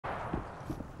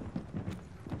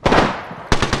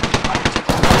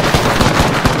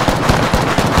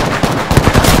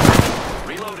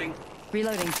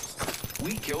Reloading.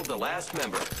 We killed the last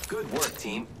member. Good work,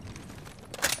 team.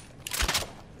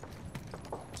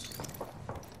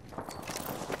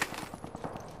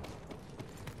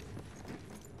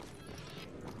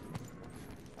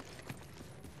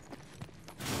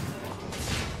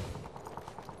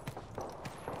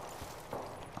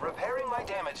 Repairing my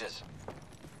damages.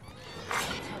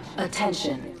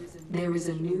 Attention. There is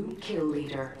a new kill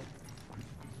leader.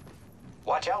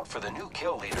 Watch out for the new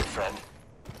kill leader, friend.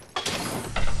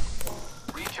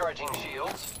 Recharging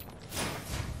shields.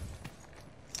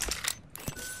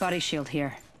 Body shield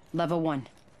here. Level 1.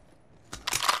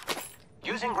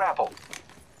 Using grapple.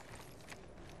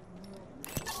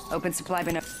 Open supply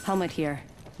bin. Helmet here.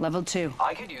 Level 2.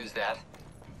 I could use that.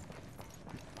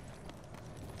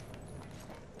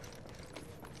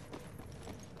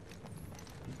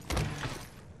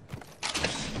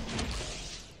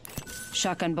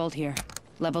 Shotgun bolt here.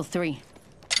 Level 3.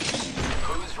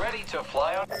 Who's ready to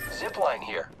fly on? Zipline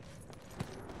here.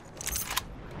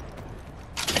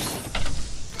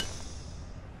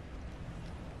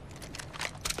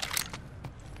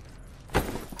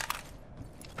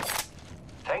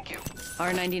 Thank you.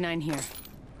 R99 here.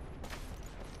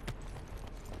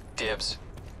 Dibs.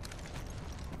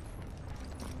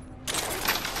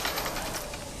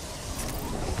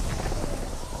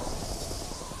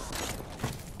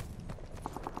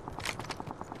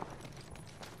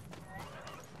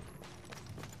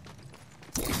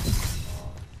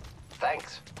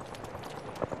 Thanks.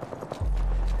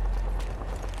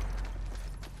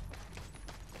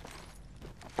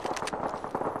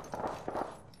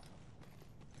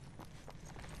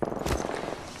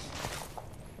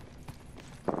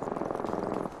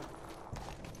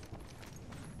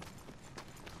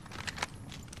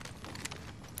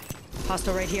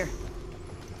 Hostile right here.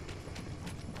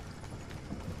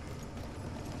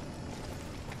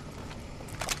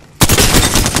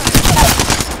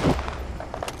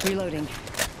 Reloading.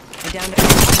 I downed it.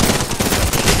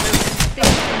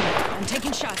 I'm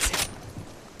taking shots.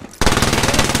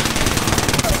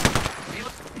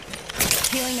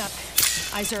 Healing up.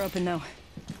 Eyes are open though.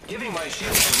 Giving my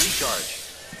shield to recharge.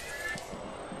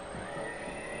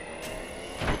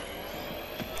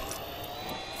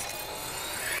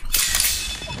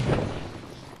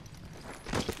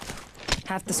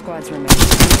 Half the squads remain.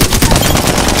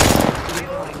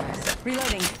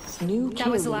 Reloading. New That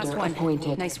kill was the last leader one.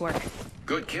 appointed. Nice work.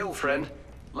 Good kill, friend.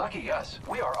 Lucky us.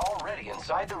 We are already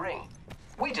inside the ring.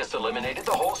 We just eliminated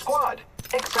the whole squad.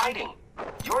 Exciting.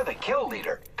 You're the kill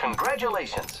leader.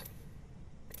 Congratulations.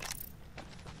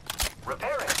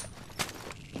 Repairing.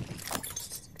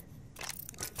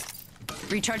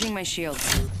 Recharging my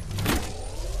shields.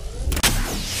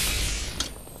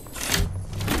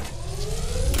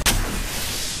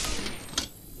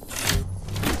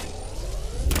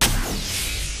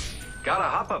 Gotta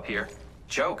hop up here.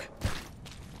 Choke.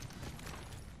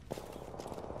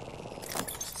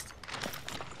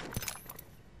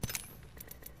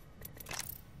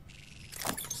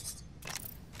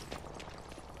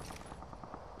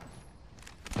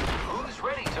 Who's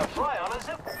ready to fly on a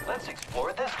zip? Let's explore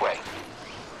it this way.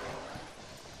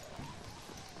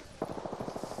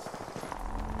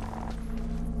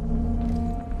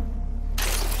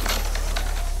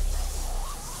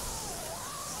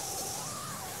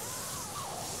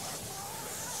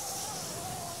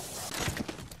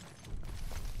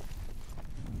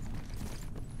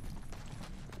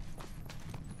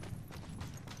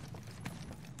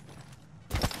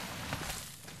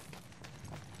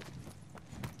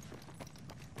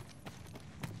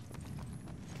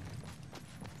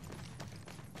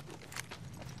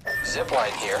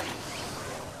 Zipline here.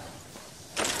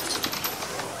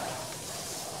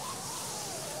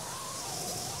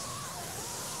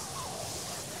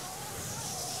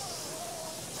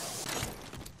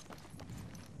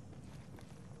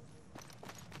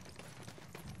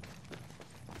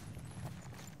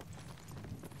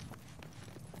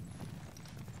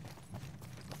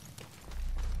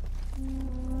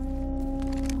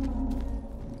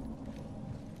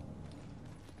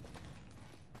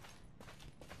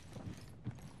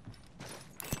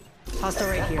 Hostile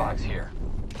right here. Box here.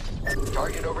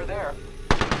 Target over there.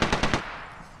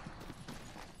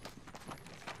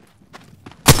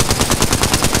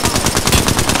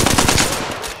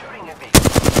 Shooting at me.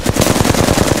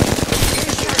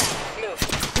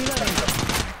 Reloading.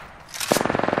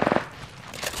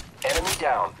 Enemy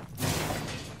down.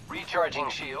 Recharging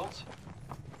shields.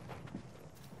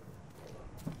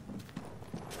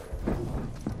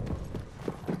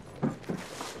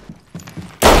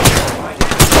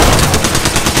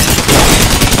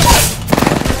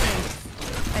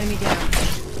 Enemy down.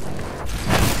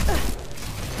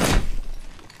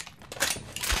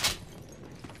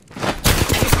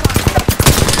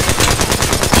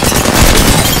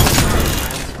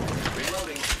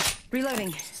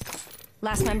 Reloading.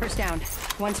 Last member's down.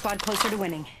 One squad closer to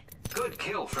winning. Good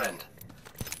kill, friend.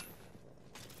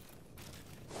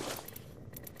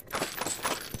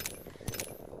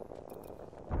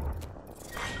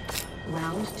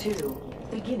 Round 2.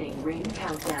 Beginning ring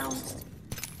countdown.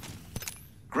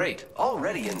 Great.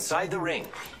 Already inside the ring.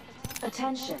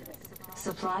 Attention.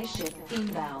 Supply ship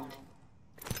inbound.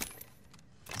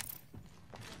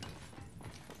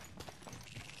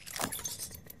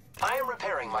 I am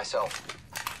repairing myself.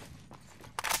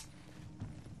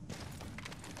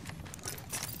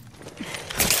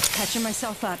 Catching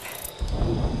myself up.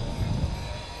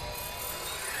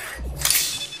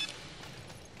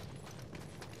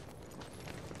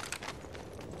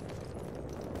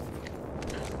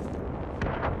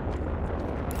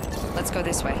 Let's go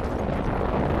this way.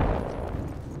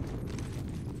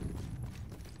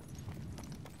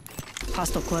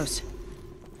 Hostile close.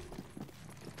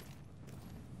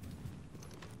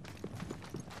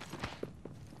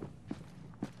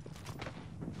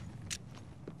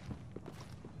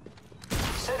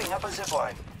 Setting up a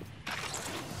zipline.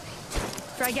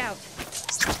 Frag out.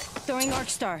 Throwing Arc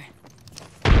Star.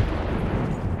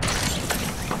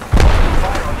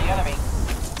 Fire on the enemy.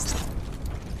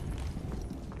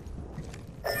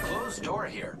 Closed door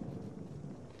here.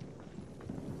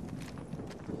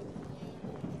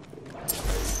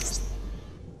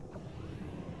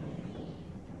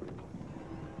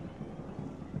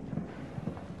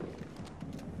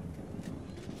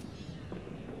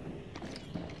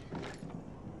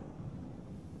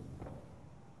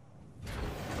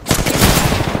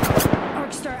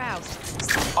 Arc Star out.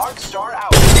 Arc Star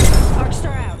out. Arc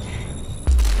Star out.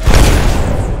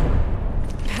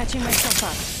 Patching myself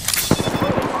up.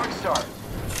 Loading Arc Star.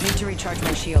 Need to recharge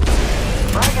my shield.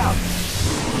 Frag out.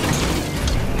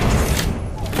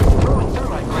 Throwing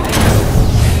thermite grenade.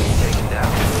 Enemy taken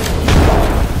down.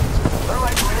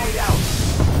 Thermite grenade out.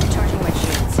 Recharging my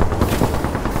shields.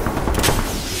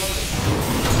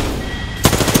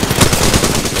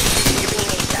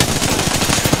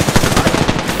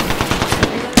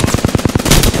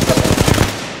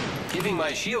 Giving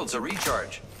my shields a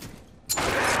recharge.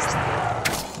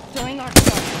 Throwing Arc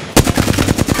Star.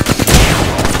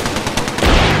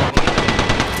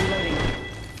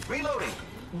 Reloading.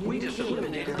 We just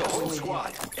eliminated the whole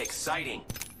squad. Exciting.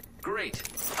 Great.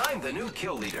 I'm the new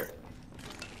kill leader.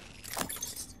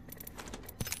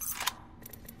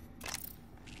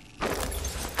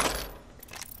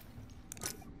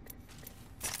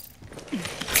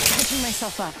 Catching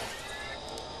myself up.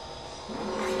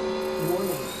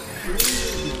 Warning.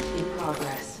 Ring in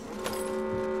progress.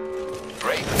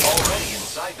 Great. Already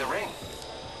inside the ring.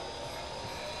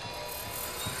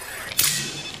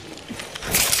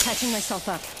 Catching myself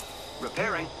up.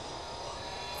 Repairing.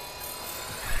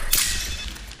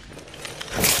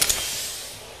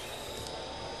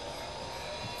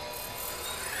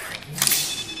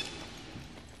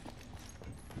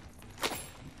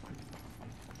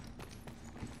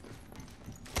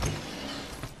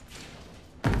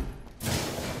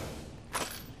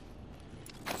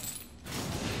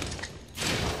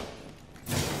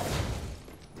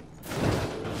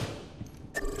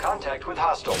 Contact with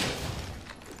hostile.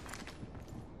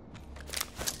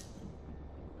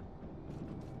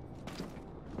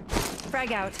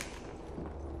 Frag out.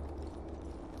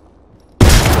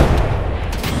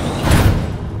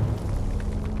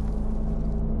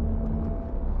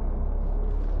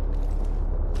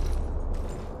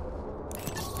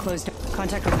 Closed.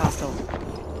 Contact with hostile.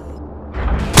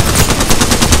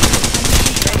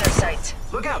 Radar sights.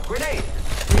 Look out, grenade!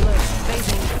 Reload.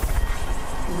 Phasing.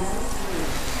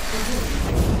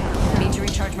 Need to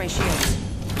recharge my shields.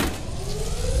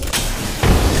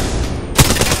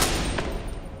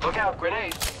 Look out,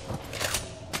 grenade!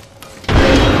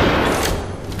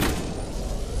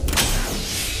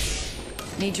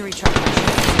 Need to recharge my shields.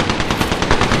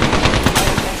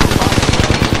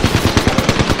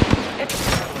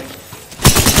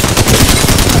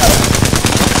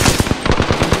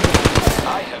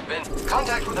 I have been...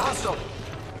 Contact with hostile!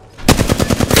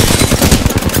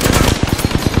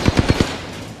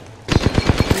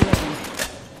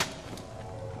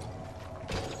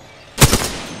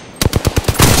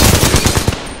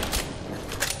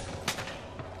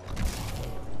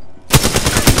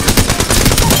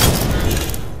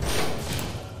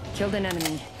 Killed an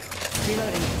enemy.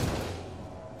 Reloading.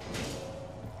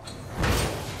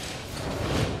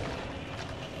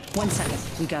 One second.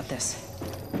 We got this.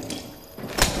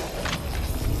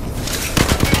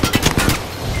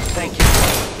 Thank you.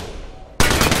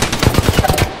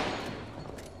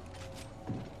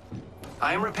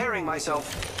 I am repairing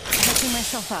myself. Catching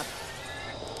myself up.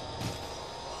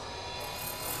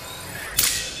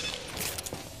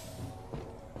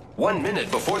 1 minute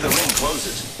before the ring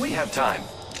closes. We have time.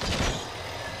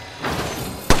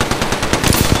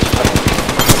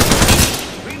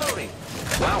 Reloading.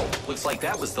 Wow, looks like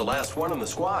that was the last one on the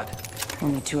squad.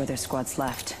 Only 2 other squads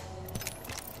left.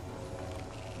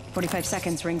 45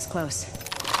 seconds, ring's close.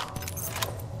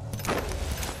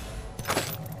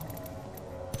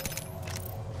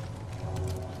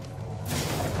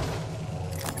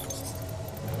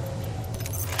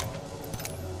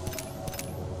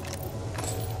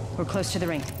 We're close to the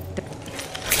ring.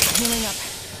 Healing up.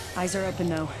 Eyes are open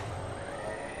though.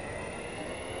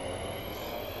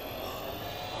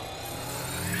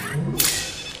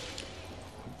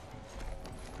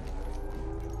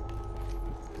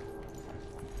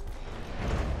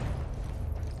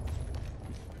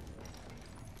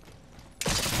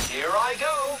 Here I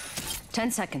go.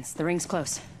 10 seconds, the ring's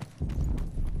close.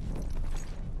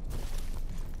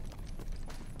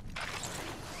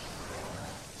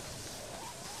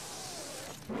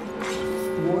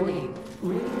 Warning.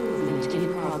 Ring movement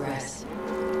in progress.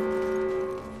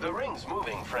 The ring's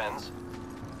moving, friends.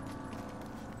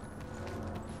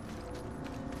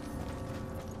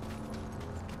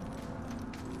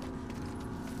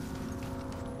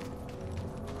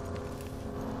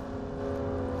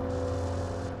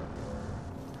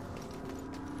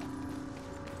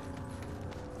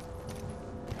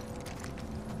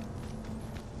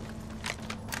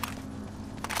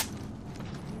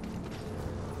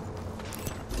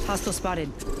 Hostile spotted.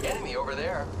 Enemy over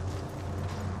there.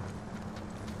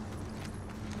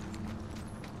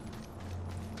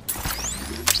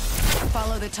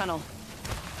 Follow the tunnel.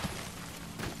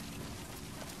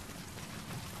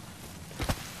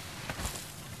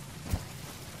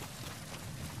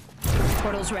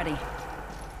 Portal's ready.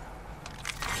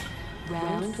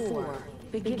 Round 4.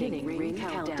 Beginning ring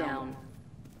countdown.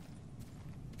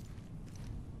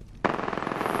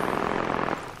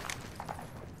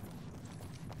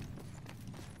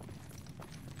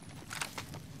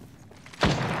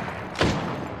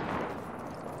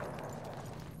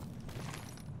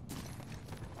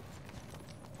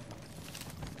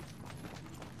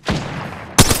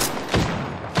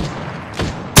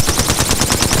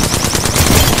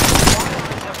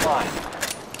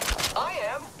 I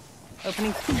am.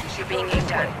 Opening. You're being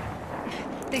aimed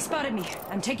at. They spotted me.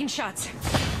 I'm taking shots.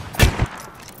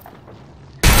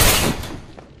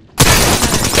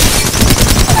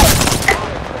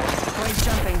 Boys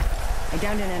jumping. I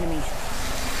downed an enemy.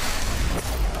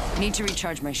 Need to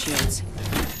recharge my shields.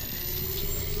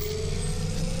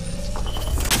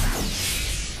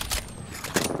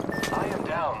 I am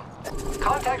down.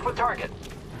 Contact with target.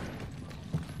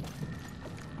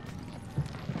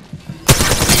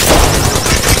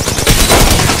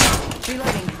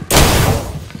 Reloading.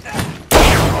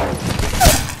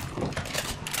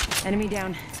 Enemy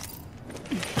down.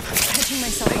 Catching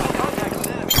myself Making up. contact with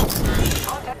enemy.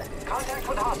 Contact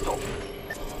with hostile.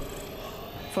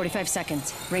 45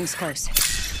 seconds. Ring's close.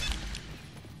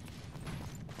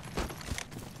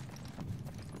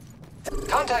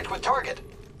 Contact with target.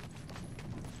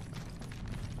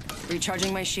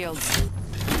 Recharging my shields.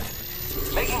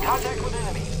 Making contact with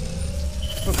enemy.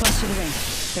 We're close to the ring.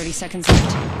 30 seconds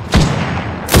left.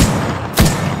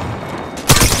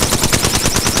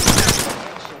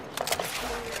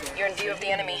 You're in view of the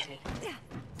enemy.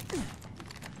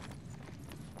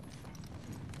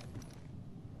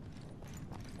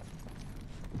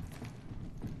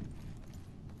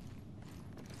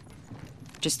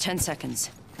 Just 10 seconds.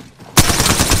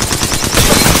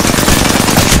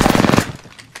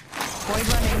 Void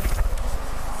running.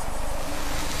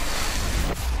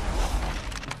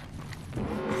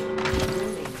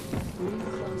 Ring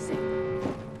closing.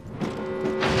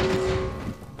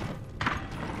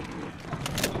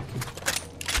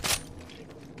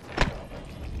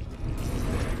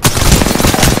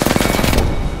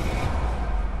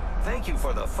 Thank you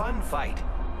for the fun fight.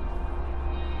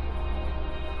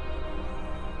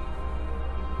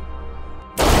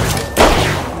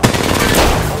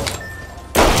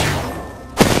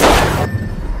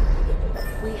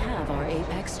 We have our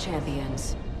Apex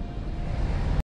champions.